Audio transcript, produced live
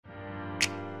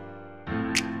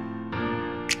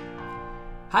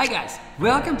Hi guys,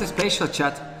 welcome to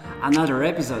SpatialChat, another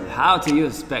episode how to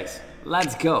use space.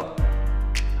 Let's go.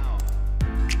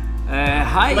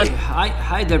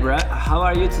 Hi Deborah, how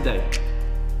are you today?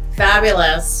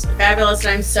 Fabulous, fabulous, and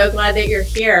I'm so glad that you're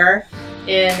here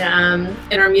in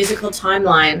our musical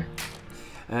timeline.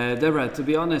 Deborah, to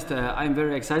be honest, I'm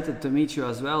very excited to meet you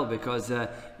as well because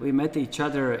we met each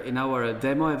other in our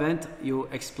demo event. You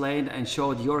explained and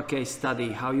showed your case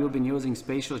study how you've been using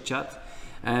SpatialChat.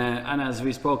 And as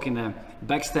we spoke in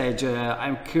backstage,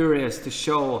 I'm curious to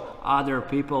show other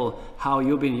people how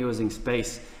you've been using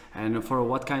space and for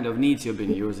what kind of needs you've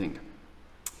been using.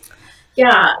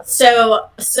 Yeah,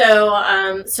 so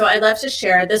I'd love to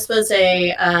share. This is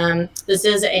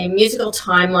a musical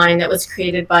timeline that was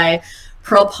created by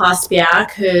Pearl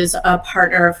Pospiak, who's a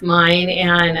partner of mine,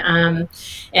 and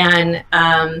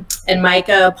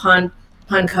Micah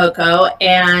Pankoko,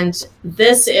 and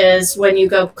this is when you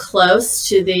go close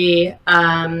to the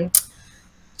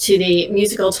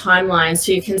musical timeline,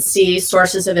 so you can see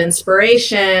sources of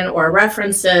inspiration or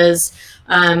references.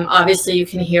 Obviously, you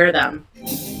can hear them.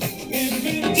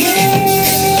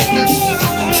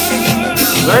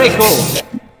 Very cool.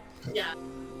 Yeah.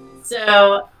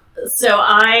 So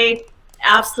I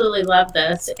absolutely love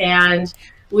this, and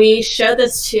we show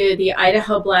this to the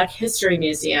Idaho Black History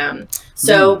Museum.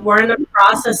 So we're in the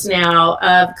process now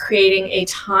of creating a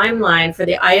timeline for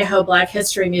the Idaho Black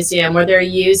History Museum where they're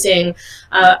using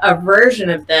a version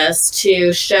of this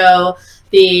to show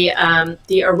the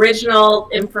original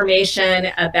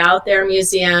information about their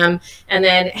museum and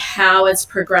then how it's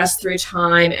progressed through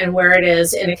time and where it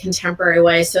is in a contemporary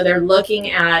way. So they're looking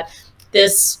at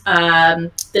this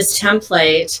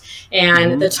template,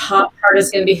 and the top part is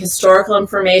going to be historical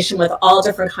information with all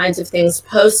different kinds of things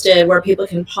posted where people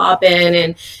can pop in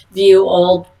and view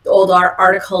old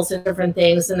articles and different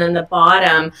things, and then the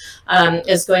bottom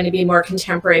is going to be more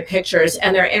contemporary pictures,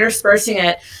 and they're interspersing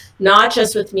it not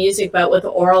just with music but with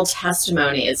oral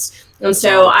testimonies. And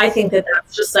so I think that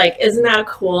that's just like, isn't that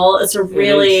cool? It's a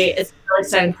really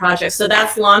exciting project. So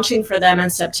that's launching for them in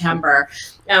September.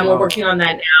 We're working on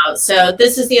that now. So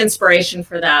this is the inspiration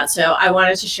for that. So I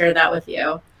wanted to share that with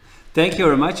you. Thank you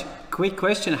very much. Quick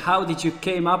question. How did you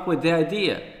came up with the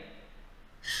idea?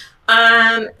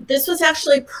 This was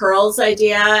actually Pearl's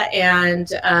idea, and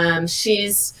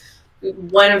she's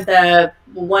one of the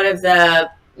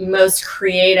most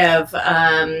creative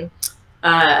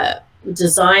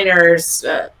designers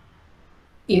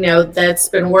that's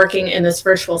been working in this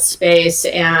virtual space,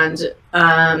 and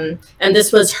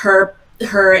this was her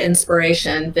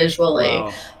inspiration visually.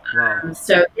 Wow.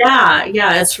 So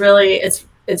yeah, it's really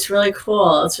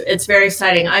cool. It's very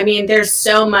exciting. I mean, there's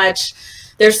so much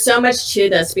to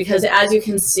this, because as you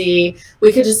can see,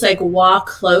 we could just like walk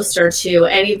closer to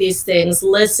any of these things,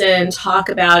 listen, talk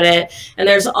about it, and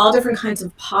there's all different kinds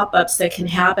of pop-ups that can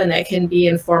happen that can be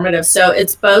informative. So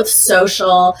it's both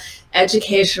social,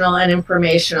 educational, and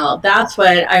informational. That's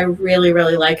what I really,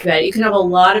 really like about it. You can have a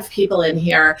lot of people in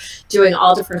here doing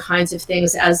all different kinds of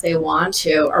things as they want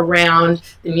to around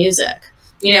the music,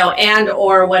 and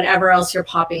or whatever else you're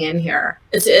popping in here.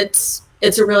 It's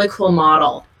a really cool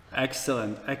model.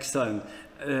 Excellent, excellent.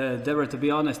 Deborah, to be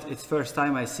honest, it's first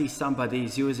time I see somebody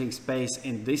is using space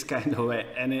in this kind of way,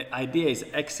 and the idea is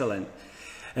excellent.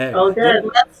 Oh, good.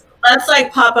 Let's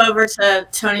like pop over to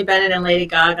TonyBennet and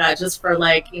LadyGaga just for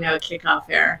like, a kickoff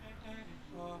here.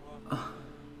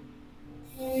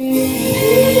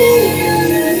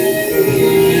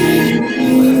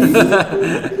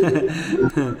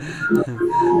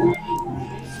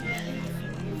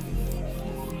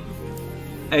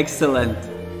 Excellent.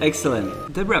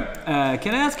 Excellent. Deborah,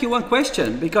 can I ask you one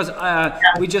question? Because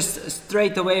we just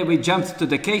straight away we jumped to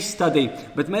the case study,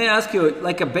 but may I ask you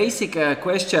like a basic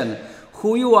question?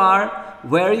 Who you are,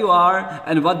 where you are,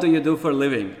 and what do you do for a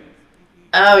living?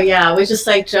 Oh yeah, we just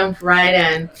like jumped right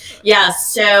in. Yeah,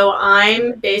 so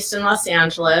I'm based in Los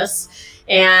Angeles,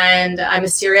 and I'm a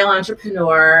serial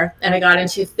entrepreneur, and I got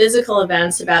into physical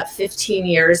events about 15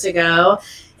 years ago,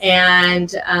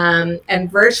 and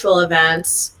virtual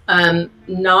events,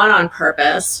 not on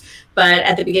purpose, but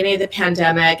at the beginning of the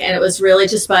pandemic. And it was really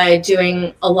just by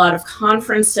doing a lot of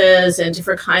conferences and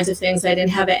different kinds of things. I didn't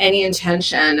have any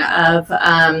intention of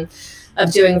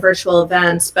doing virtual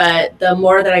events, but the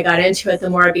more that I got into it, the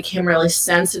more I became really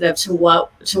sensitive to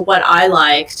what I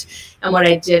liked and what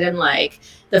I didn't like.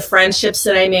 The friendships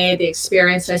that I made, the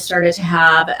experience I started to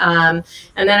have. And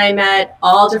then I met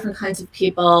all different kinds of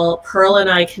people. Pearl and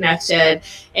I connected,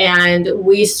 and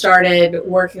we started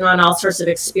working on all sorts of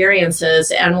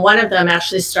experiences. And one of them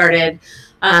actually started,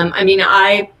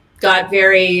 I got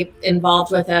very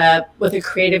involved with a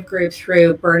creative group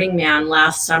through Burning Man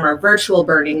last summer, virtual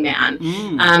Burning Man,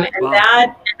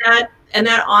 and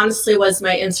that honestly was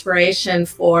my inspiration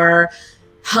for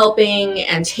helping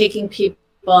and taking people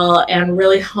and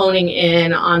really honing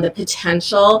in on the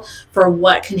potential for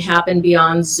what can happen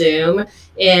beyond Zoom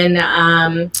in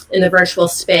the virtual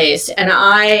space. And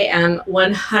I am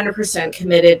 100%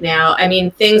 committed now. I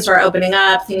mean, things are opening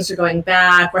up, things are going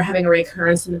back, we're having a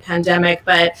recurrence in the pandemic,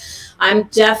 but I'm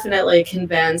definitely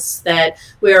convinced that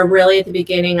we are really at the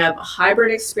beginning of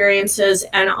hybrid experiences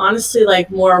and honestly like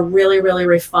more really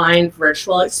refined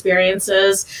virtual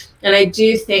experiences. And I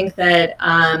do think that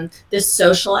this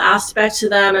social aspect to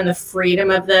them and the freedom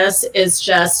of this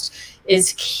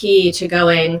is key to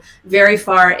going very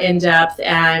far in depth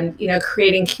and, you know,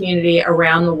 creating community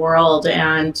around the world.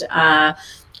 And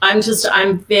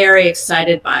I'm very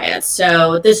excited by it.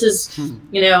 So this is,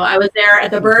 you know, I was there at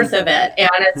the birth of it, and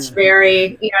it's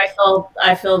very, you know,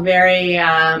 I feel very,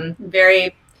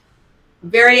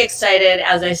 very excited,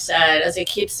 as I said, as I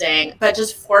keep saying, but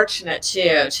just fortunate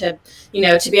too, to, you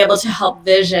know, to be able to help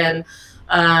vision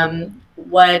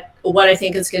what I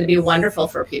think is going to be wonderful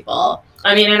for people.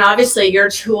 I mean, and obviously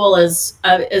your tool is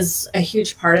a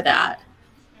huge part of that.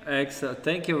 Excellent.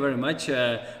 Thank you very much.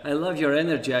 I love your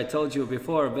energy. I told you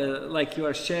before, but like you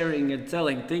are sharing and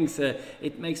telling things,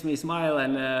 it makes me smile.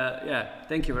 And yeah,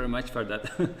 thank you very much for that.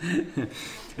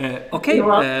 Okay,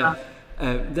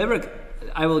 Deborah,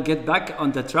 I will get back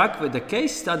on the track with the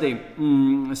case study.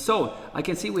 So I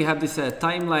can see we have this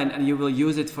timeline, and you will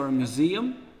use it for a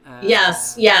museum.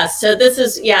 Yes. So this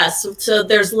is, yes. So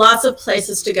there's lots of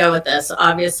places to go with this,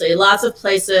 obviously. Lots of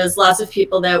places, lots of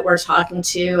people that we're talking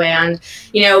to. And,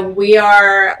 you know, we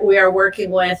are working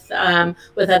with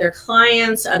other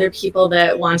clients, other people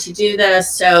that want to do this.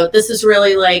 So this is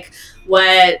really like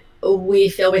what we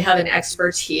feel we have an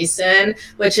expertise in,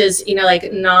 which is, you know,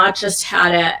 like not just how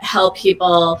to help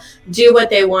people do what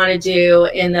they want to do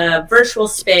in the virtual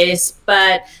space,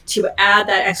 but to add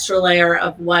that extra layer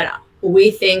of what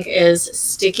we think is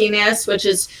stickiness, which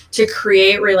is to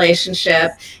create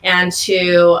relationship and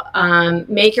to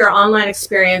make your online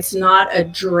experience not a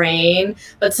drain,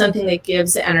 but something that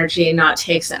gives energy, not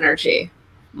takes energy.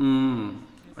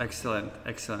 Excellent.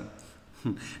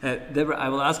 Deborah, I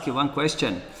will ask you one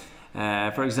question.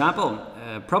 For example,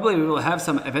 probably we will have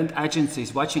some event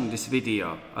agencies watching this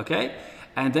video, okay?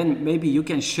 And then maybe you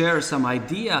can share some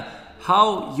idea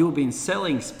how you've been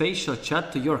selling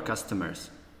SpatialChat to your customers.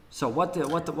 So what do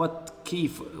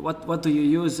you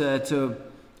use to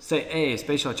say, hey,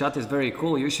 SpatialChat is very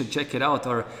cool, you should check it out,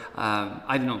 or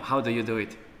I don't know, how do you do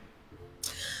it?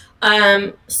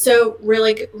 So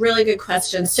really good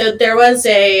question. So there was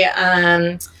a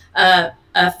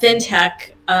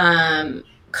fintech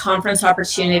conference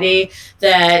opportunity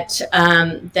that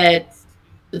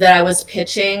I was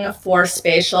pitching for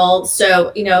Spatial.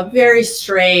 So, you know, very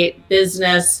straight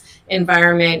business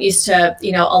environment, used to,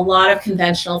 you know, a lot of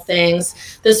conventional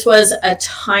things. This was a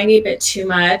tiny bit too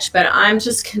much, but I'm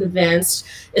just convinced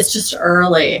it's just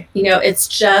early. You know, it's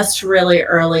just really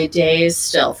early days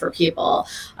still for people.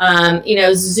 You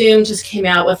know, Zoom just came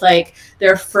out with like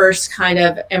their first kind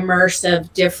of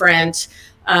immersive, different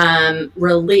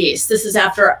release. This is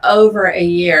after over a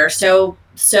year. So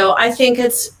I think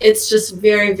it's just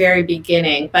very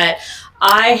beginning, but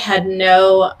I had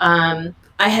no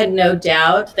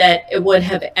doubt that it would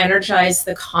have energized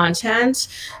the content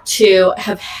to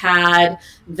have had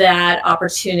that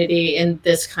opportunity in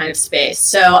this kind of space.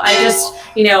 So I just,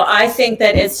 you know, I think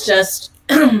that it's just,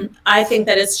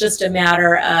 a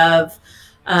matter of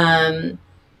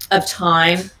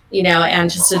time, you know,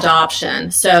 and just adoption.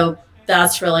 So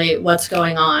that's really what's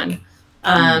going on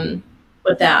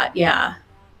with that. Yeah.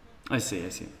 I see.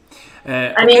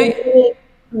 I mean,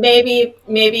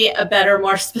 maybe a better,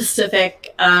 more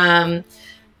specific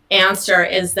answer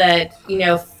is that, you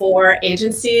know, for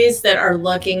agencies that are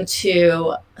looking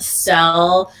to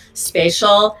sell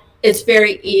Spatial, it's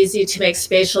very easy to make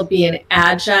Spatial be an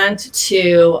adjunct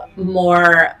to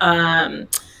more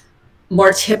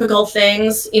typical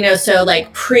things, you know, so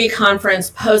like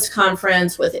pre-conference,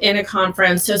 post-conference, within a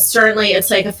conference. So certainly it's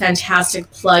like a fantastic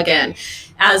plugin.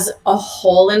 As a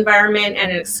whole environment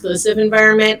and an exclusive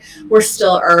environment, we're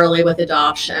still early with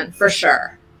adoption, for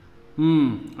sure.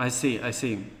 I see.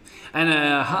 And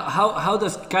how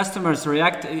does customers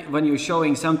react when you're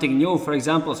showing something new? For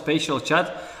example,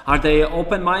 SpatialChat, are they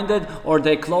open-minded or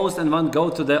they closed and want to go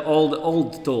to the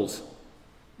old tools?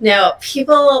 Now,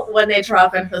 people, when they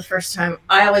drop in for the first time,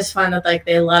 I always find that like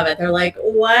they love it. They're like,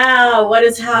 wow, what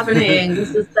is happening?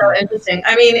 This is so interesting.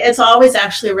 I mean, it's always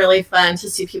actually really fun to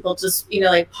see people just,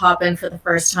 like pop in for the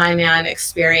first time and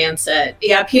experience it.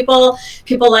 Yeah, people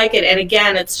like it. And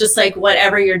again, it's just like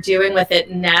whatever you're doing with it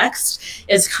next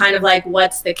is kind of like,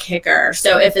 what's the kicker?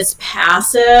 So if it's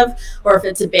passive or if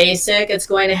it's a basic, it's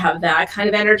going to have that kind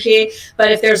of energy.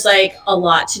 But if there's like a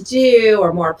lot to do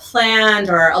or more planned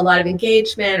or a lot of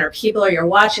engagement, or people, or you're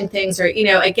watching things, or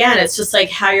again, it's just like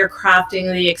how you're crafting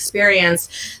the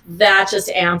experience that just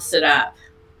amps it up.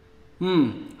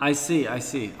 I see.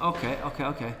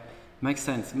 Okay. Makes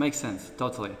sense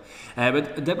totally.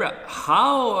 But Deborah,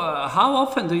 how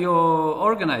often do you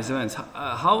organize events?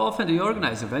 How often do you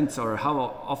organize events, or how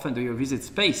often do you visit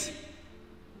space?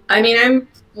 I mean,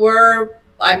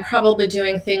 I'm probably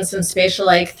doing things in Spatial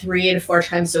like 3 to 4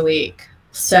 times a week.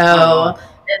 So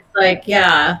it's like,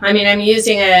 yeah, I mean, I'm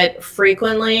using it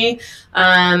frequently,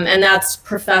 and that's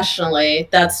professionally.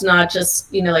 That's not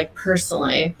just, like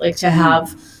personally, like to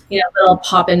have, little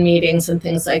pop-in meetings and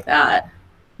things like that.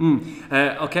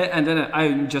 Okay, and then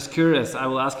I'm just curious. I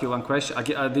will ask you one question,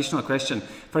 additional question.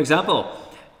 For example,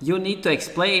 you need to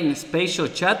explain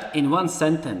SpatialChat in one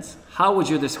sentence. How would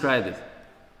you describe it?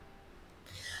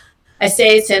 I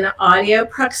say it's an audio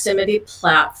proximity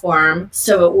platform,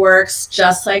 so it works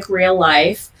just like real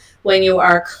life. When you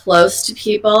are close to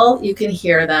people, you can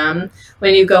hear them.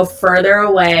 When you go further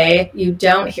away, you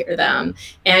don't hear them.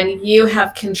 And you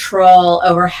have control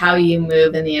over how you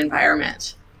move in the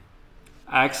environment.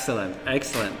 Excellent.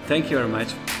 Thank you very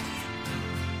much.